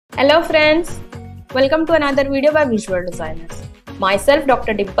Hello friends, welcome to another video by Visual Designers. Myself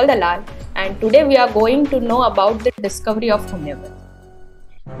Dr. Dimple Dalal, and today we are going to know about the discovery of homeopathy.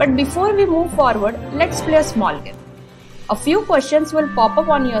 But before we move forward, let's play a small game. A few questions will pop up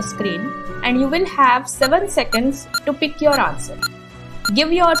on your screen and you will have 7 seconds to pick your answer.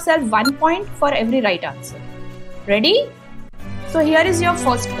 Give yourself 1 point for every right answer. Ready? So here is your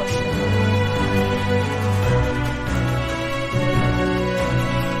first question.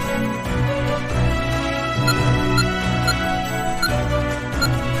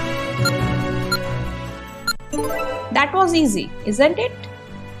 That was easy, isn't it?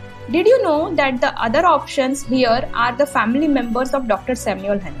 Did you know that the other options here are the family members of Dr.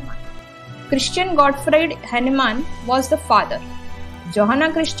 Samuel Hahnemann? Christian Gottfried Hahnemann was the father,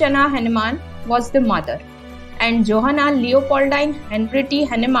 Johanna Christiana Hahnemann was the mother, and Johanna Leopoldine Henriette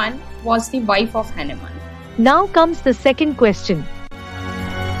Hahnemann was the wife of Hahnemann. Now comes the second question.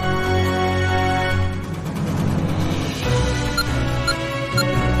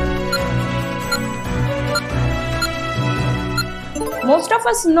 Most of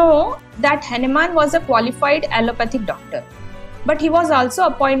us know that Hahnemann was a qualified allopathic doctor, but he was also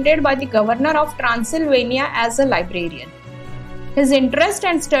appointed by the governor of Transylvania as a librarian. His interest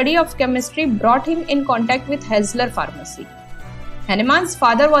and study of chemistry brought him in contact with Hessler pharmacy. Hahnemann's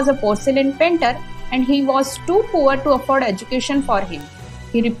father was a porcelain painter and he was too poor to afford education for him.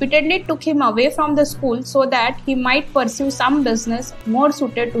 He repeatedly took him away from the school so that he might pursue some business more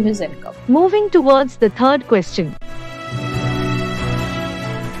suited to his income. Moving towards the third question.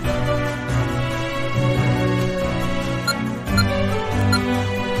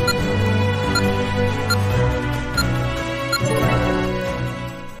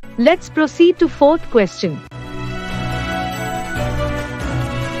 Let's proceed to fourth question.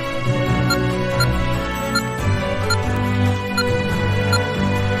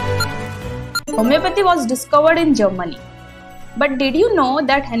 Homeopathy was discovered in Germany. But did you know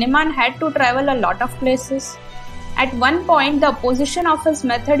that Hahnemann had to travel a lot of places? At one point, the opposition of his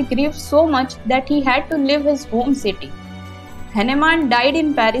method grew so much that he had to leave his home city. Hahnemann died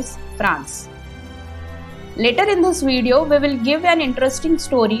in Paris, France. Later in this video, we will give an interesting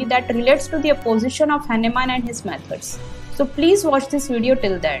story that relates to the opposition of Hahnemann and his methods. So please watch this video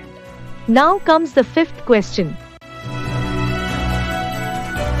till the end. Now comes the fifth question.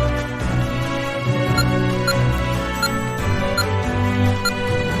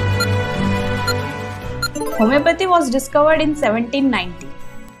 Homeopathy was discovered in 1790,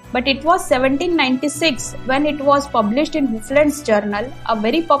 but it was 1796 when it was published in Hufeland's Journal, a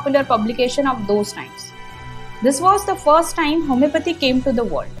very popular publication of those times. This was the first time homeopathy came to the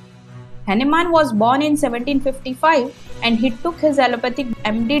world. Hahnemann was born in 1755 and he took his allopathic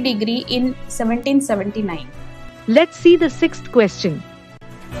MD degree in 1779. Let's see the sixth question.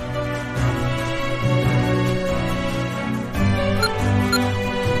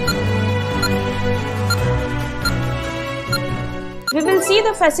 We will see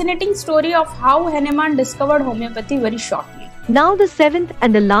the fascinating story of how Hahnemann discovered homeopathy very shortly. Now the seventh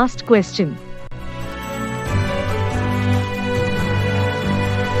and the last question.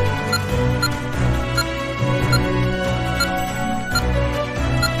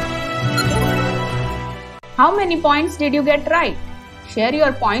 How many points did you get right? Share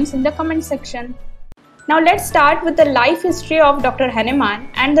your points in the comment section. Now let's start with the life history of Dr.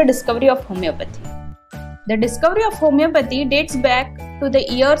 Hahnemann and the discovery of homeopathy. The discovery of homeopathy dates back to the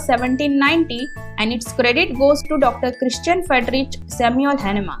year 1790 and its credit goes to Dr. Christian Friedrich Samuel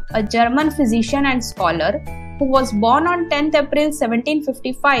Hahnemann, a German physician and scholar who was born on 10th April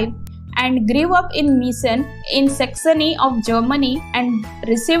 1755 and grew up in Meissen in Saxony of Germany and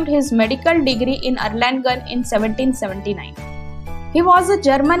received his medical degree in Erlangen in 1779. He was a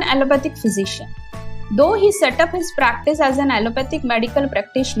German allopathic physician. Though he set up his practice as an allopathic medical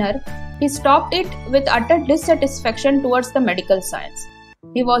practitioner, he stopped it with utter dissatisfaction towards the medical science.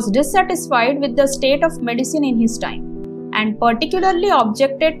 He was dissatisfied with the state of medicine in his time and particularly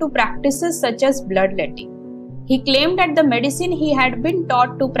objected to practices such as bloodletting. He claimed that the medicine he had been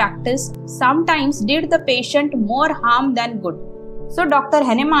taught to practice sometimes did the patient more harm than good. So Dr.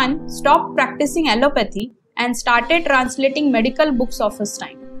 Hahnemann stopped practicing allopathy and started translating medical books of his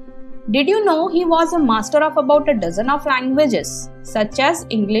time. Did you know he was a master of about a dozen of languages such as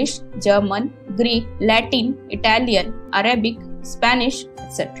English, German, Greek, Latin, Italian, Arabic, Spanish,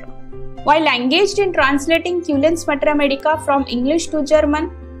 etc. While engaged in translating Cullen's Mater Medica from English to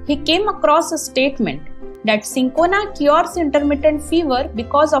German, he came across a statement that cinchona cures intermittent fever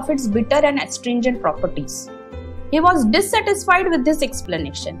because of its bitter and astringent properties. He was dissatisfied with this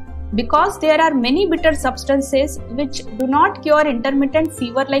explanation because there are many bitter substances which do not cure intermittent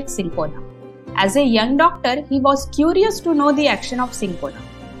fever like cinchona. As a young doctor, he was curious to know the action of cinchona.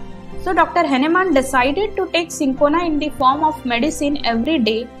 So Dr. Hahnemann decided to take cinchona in the form of medicine every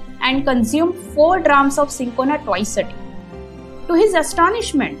day and consume 4 grams of cinchona twice a day. To his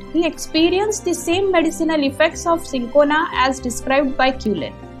astonishment, he experienced the same medicinal effects of cinchona as described by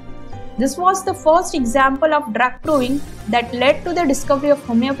Cullen. This was the first example of drug proving that led to the discovery of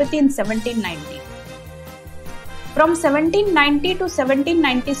homeopathy in 1790. From 1790 to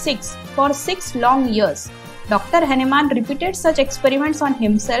 1796, for 6 long years, Dr. Hahnemann repeated such experiments on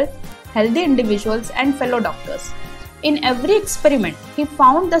himself, healthy individuals, and fellow doctors. In every experiment, he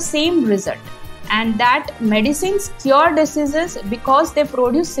found the same result, and that medicines cure diseases because they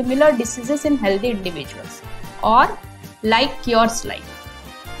produce similar diseases in healthy individuals, or like cures like.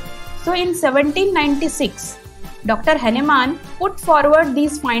 So in 1796, Dr. Hahnemann put forward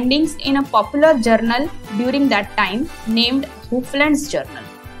these findings in a popular journal during that time named Hufland's Journal.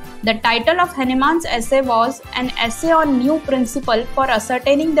 The title of Hahnemann's essay was An Essay on New Principle for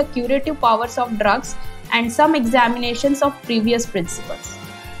Ascertaining the Curative Powers of Drugs and Some Examinations of Previous Principles.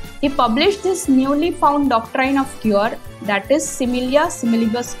 He published this newly found doctrine of cure, that is similia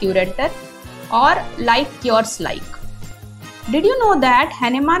similibus curanter, or like cures like. Did you know that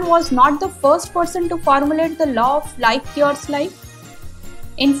Hahnemann was not the first person to formulate the law of like cures like?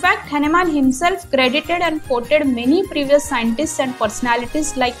 In fact, Hahnemann himself credited and quoted many previous scientists and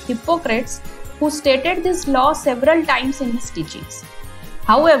personalities like Hippocrates, who stated this law several times in his teachings.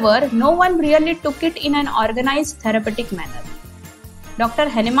 However, no one really took it in an organized therapeutic manner. Dr.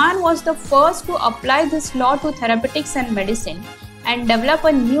 Hahnemann was the first to apply this law to therapeutics and medicine and develop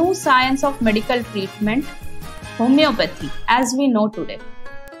a new science of medical treatment, homeopathy, as we know today.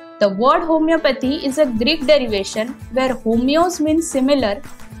 The word homeopathy is a Greek derivation where homeos means similar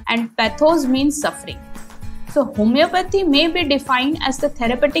and pathos means suffering. So homeopathy may be defined as the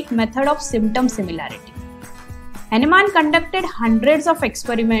therapeutic method of symptom similarity. Hahnemann conducted hundreds of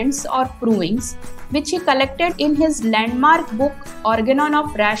experiments or provings which he collected in his landmark book Organon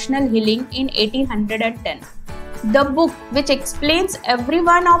of Rational Healing in 1810. The book, which explains every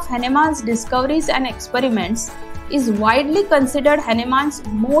one of Hahnemann's discoveries and experiments, is widely considered Hahnemann's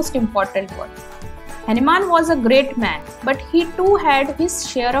most important work. Hahnemann was a great man, but he too had his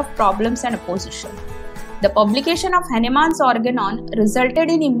share of problems and opposition. The publication of Hahnemann's Organon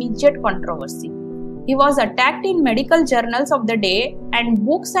resulted in immediate controversy. He was attacked in medical journals of the day, and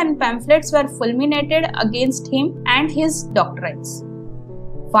books and pamphlets were fulminated against him and his doctrines.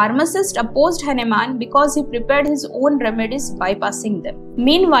 Pharmacists opposed Hahnemann because he prepared his own remedies bypassing them.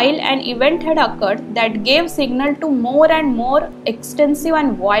 Meanwhile, an event had occurred that gave signal to more and more extensive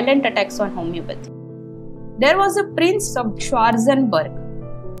and violent attacks on homeopathy. There was a Prince of Schwarzenberg.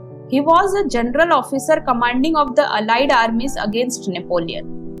 He was a general officer commanding of the Allied armies against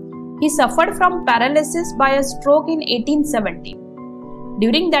Napoleon. He suffered from paralysis by a stroke in 1870.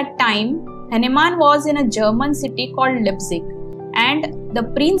 During that time, Hahnemann was in a German city called Leipzig, and the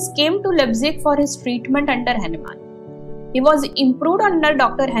prince came to Leipzig for his treatment under Hahnemann. He was improved under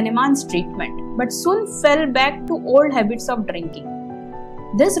Dr. Hahnemann's treatment, but soon fell back to old habits of drinking.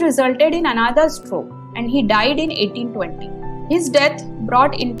 This resulted in another stroke, and he died in 1820. His death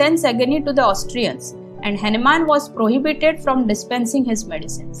brought intense agony to the Austrians, and Hahnemann was prohibited from dispensing his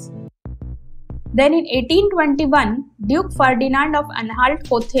medicines. Then in 1821, Duke Ferdinand of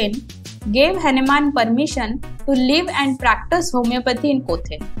Anhalt-Cöthen gave Hahnemann permission to live and practice homeopathy in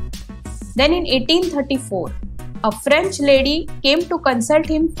Cöthen. Then in 1834, a French lady came to consult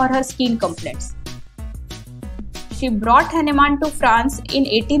him for her skin complaints. She brought Hahnemann to France in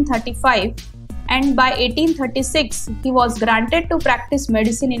 1835, and by 1836, he was granted to practice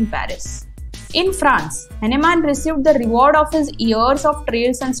medicine in Paris. In France, Hahnemann received the reward of his years of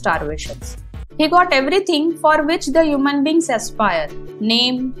trials and starvations. He got everything for which the human beings aspire: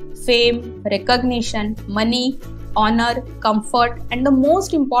 name, fame, recognition, money, honor, comfort, and the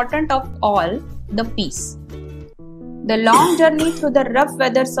most important of all, the peace. The long journey through the rough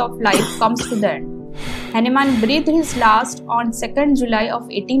weathers of life comes to the end. Hahnemann breathed his last on 2nd July of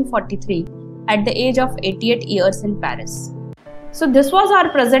 1843 at the age of 88 years in Paris. So this was our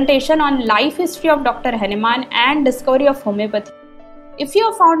presentation on life history of Dr. Hahnemann and discovery of homeopathy. If you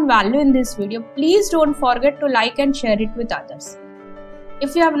have found value in this video, please don't forget to like and share it with others.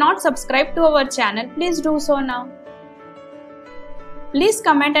 If you have not subscribed to our channel, please do so now. Please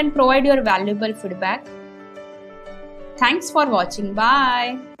comment and provide your valuable feedback. Thanks for watching.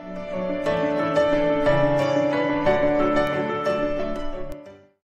 Bye.